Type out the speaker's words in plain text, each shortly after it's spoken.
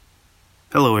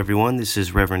Hello, everyone. This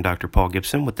is Reverend Dr. Paul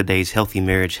Gibson with today's Healthy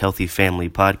Marriage, Healthy Family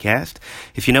podcast.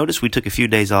 If you notice, we took a few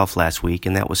days off last week,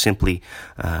 and that was simply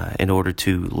in order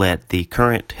to let the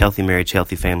current Healthy Marriage,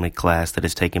 Healthy Family class that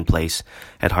has taken place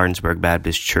at Hardinsburg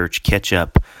Baptist Church catch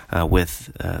up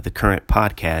with the current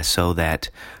podcast, so that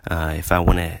if I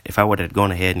would have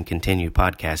gone ahead and continued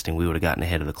podcasting, we would have gotten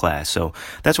ahead of the class. So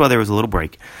that's why there was a little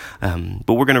break.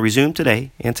 But we're going to resume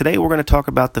today, and today we're going to talk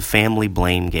about the family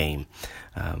blame game.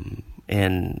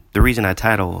 And the reason I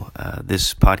title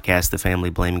this podcast The Family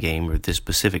Blame Game, or this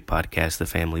specific podcast The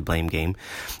Family Blame Game,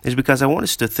 is because I want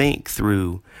us to think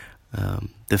through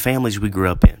the families we grew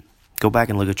up in. Go back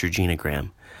and look at your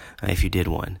genogram, if you did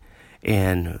one,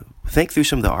 and think through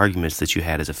some of the arguments that you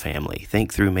had as a family.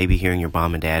 Think through maybe hearing your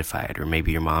mom and dad fight, or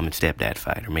maybe your mom and stepdad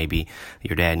fight, or maybe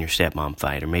your dad and your stepmom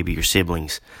fight, or maybe your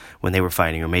siblings when they were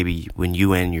fighting, or maybe when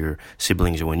you and your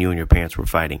siblings or when you and your parents were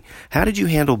fighting. How did you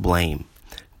handle blame?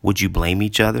 Would you blame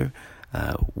each other?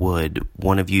 Would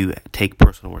one of you take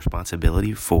personal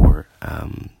responsibility for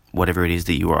whatever it is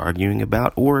that you were arguing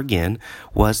about? Or again,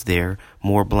 was there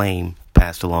more blame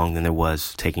passed along than there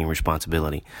was taking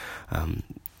responsibility?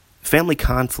 Family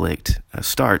conflict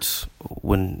starts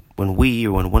when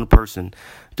one person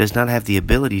does not have the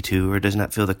ability to, or does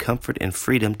not feel the comfort and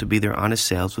freedom to be their honest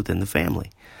selves within the family.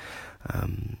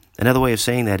 Another way of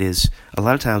saying that is, a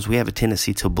lot of times we have a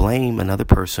tendency to blame another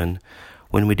person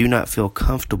when we do not feel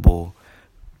comfortable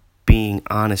being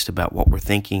honest about what we're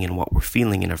thinking and what we're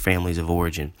feeling in our families of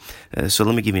origin. So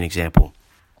let me give you an example.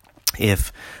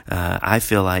 If I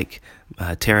feel like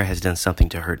Tara has done something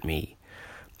to hurt me,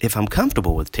 if I'm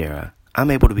comfortable with Tara,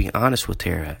 I'm able to be honest with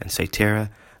Tara and say, Tara,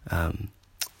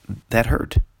 that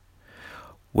hurt.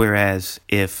 Whereas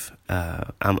if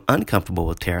I'm uncomfortable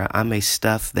with Tara, I may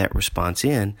stuff that response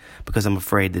in because I'm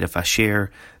afraid that if I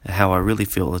share how I really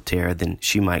feel with Tara, then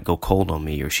she might go cold on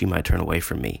me or she might turn away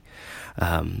from me.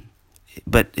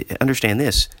 But understand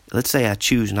this. Let's say I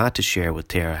choose not to share with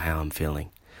Tara how I'm feeling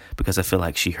because I feel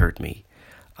like she hurt me.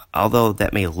 Although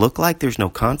that may look like there's no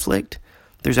conflict,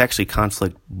 there's actually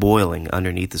conflict boiling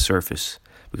underneath the surface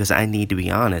because I need to be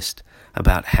honest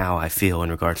about how I feel in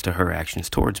regards to her actions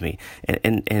towards me.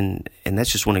 And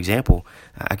that's just one example.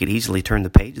 I could easily turn the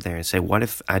page there and say, what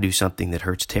if I do something that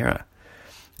hurts Tara?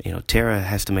 Tara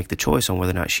has to make the choice on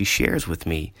whether or not she shares with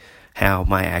me how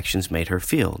my actions made her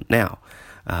feel. Now,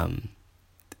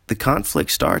 the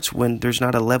conflict starts when there's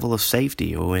not a level of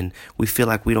safety, or when we feel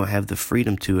like we don't have the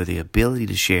freedom to or the ability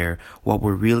to share what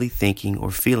we're really thinking or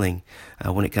feeling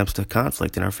when it comes to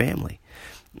conflict in our family.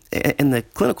 And the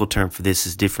clinical term for this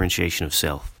is differentiation of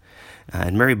self.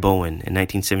 And Mary Bowen in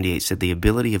 1978 said the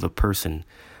ability of a person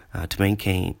to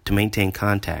maintain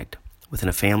contact within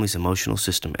a family's emotional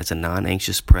system as a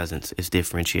non-anxious presence is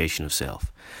differentiation of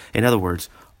self. In other words,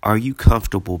 are you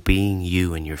comfortable being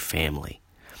you in your family?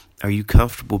 Are you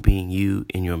comfortable being you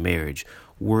in your marriage?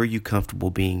 Were you comfortable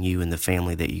being you in the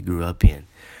family that you grew up in?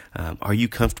 Are you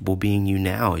comfortable being you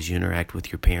now as you interact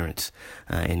with your parents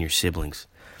and your siblings?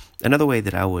 Another way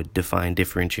that I would define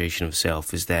differentiation of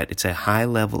self is that it's a high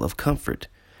level of comfort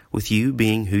with you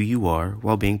being who you are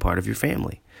while being part of your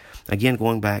family. Again,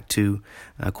 going back to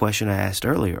a question I asked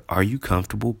earlier, are you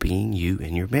comfortable being you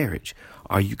in your marriage?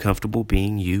 Are you comfortable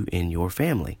being you in your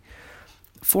family?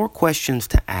 4 questions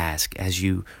to ask as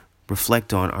you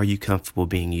reflect on, are you comfortable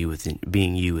being you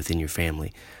within your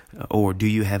family? Or do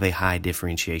you have a high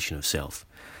differentiation of self?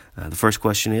 The first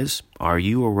question is, are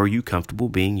you or were you comfortable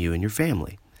being you in your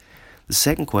family? The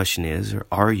second question is,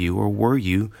 are you or were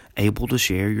you able to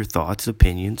share your thoughts,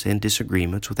 opinions, and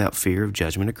disagreements without fear of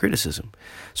judgment or criticism?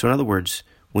 So in other words,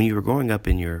 when you were growing up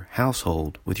in your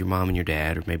household with your mom and your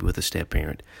dad, or maybe with a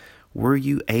step-parent, were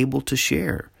you able to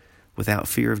share without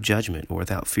fear of judgment or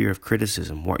without fear of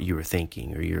criticism what you were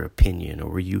thinking or your opinion? Or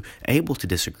were you able to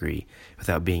disagree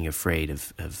without being afraid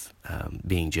of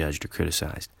being judged or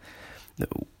criticized?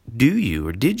 Do you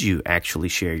or did you actually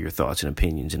share your thoughts and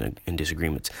opinions and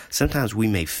disagreements? Sometimes we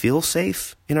may feel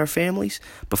safe in our families,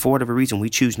 but for whatever reason, we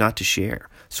choose not to share.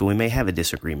 So we may have a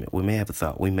disagreement, we may have a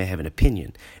thought, we may have an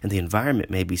opinion, and the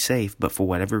environment may be safe, but for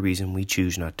whatever reason, we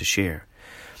choose not to share.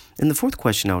 And the fourth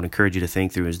question I would encourage you to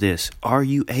think through is this: are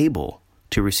you able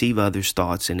to receive others'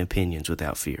 thoughts and opinions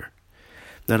without fear?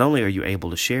 Not only are you able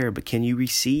to share, but can you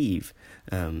receive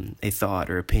a thought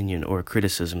or opinion or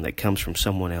criticism that comes from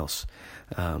someone else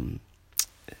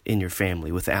in your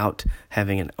family without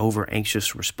having an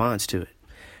over-anxious response to it?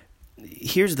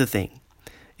 Here's the thing.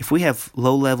 If we have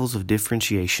low levels of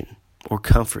differentiation or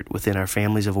comfort within our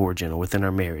families of origin or within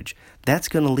our marriage, that's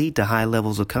going to lead to high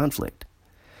levels of conflict.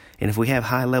 And if we have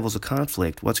high levels of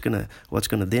conflict, what's going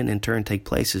to then in turn take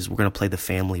place is we're going to play the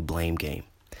family blame game.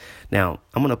 Now,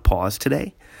 I'm going to pause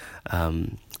today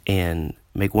and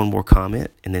make one more comment,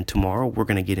 and then tomorrow we're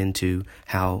going to get into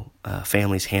how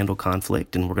families handle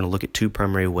conflict, and we're going to look at two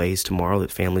primary ways tomorrow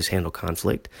that families handle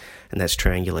conflict, and that's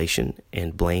triangulation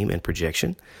and blame and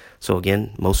projection. So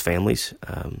again, most families,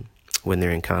 when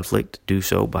they're in conflict, do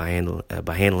so by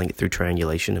handling it through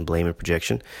triangulation and blame and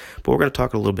projection. But we're going to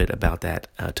talk a little bit about that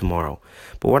tomorrow.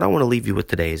 But what I want to leave you with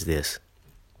today is this.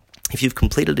 If you've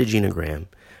completed a genogram,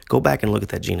 go back and look at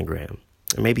that genogram.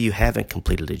 Or maybe you haven't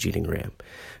completed a genogram.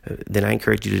 Then I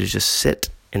encourage you to just sit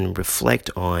and reflect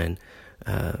on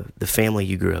the family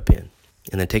you grew up in.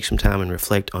 And then take some time and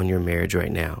reflect on your marriage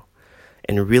right now.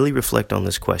 And really reflect on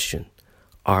this question.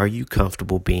 Are you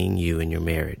comfortable being you in your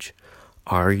marriage?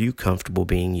 Are you comfortable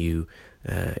being you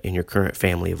in your current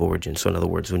family of origin? So in other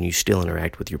words, when you still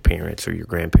interact with your parents or your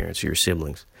grandparents or your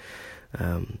siblings.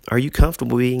 Are you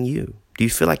comfortable being you? Do you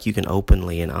feel like you can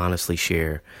openly and honestly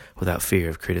share without fear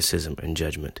of criticism and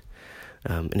judgment?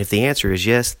 And if the answer is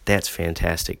yes, that's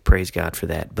fantastic. Praise God for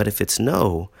that. But if it's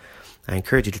no, I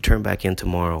encourage you to turn back in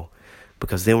tomorrow,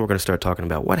 because then we're going to start talking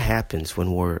about what happens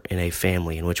when we're in a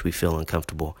family in which we feel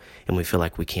uncomfortable and we feel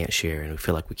like we can't share and we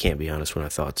feel like we can't be honest with our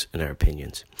thoughts and our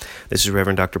opinions. This is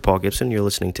Reverend Dr. Paul Gibson. You're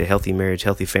listening to Healthy Marriage,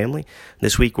 Healthy Family.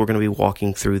 This week we're going to be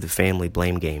walking through the family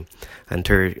blame game. I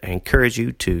encourage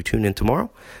you to tune in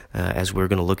tomorrow as we're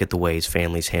going to look at the ways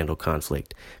families handle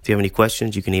conflict. If you have any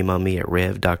questions, you can email me at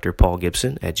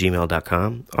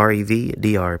revdrpaulgibson@gmail.com,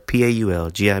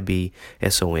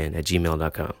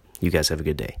 REVDRPAULGIBSON@gmail.com. You guys have a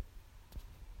good day.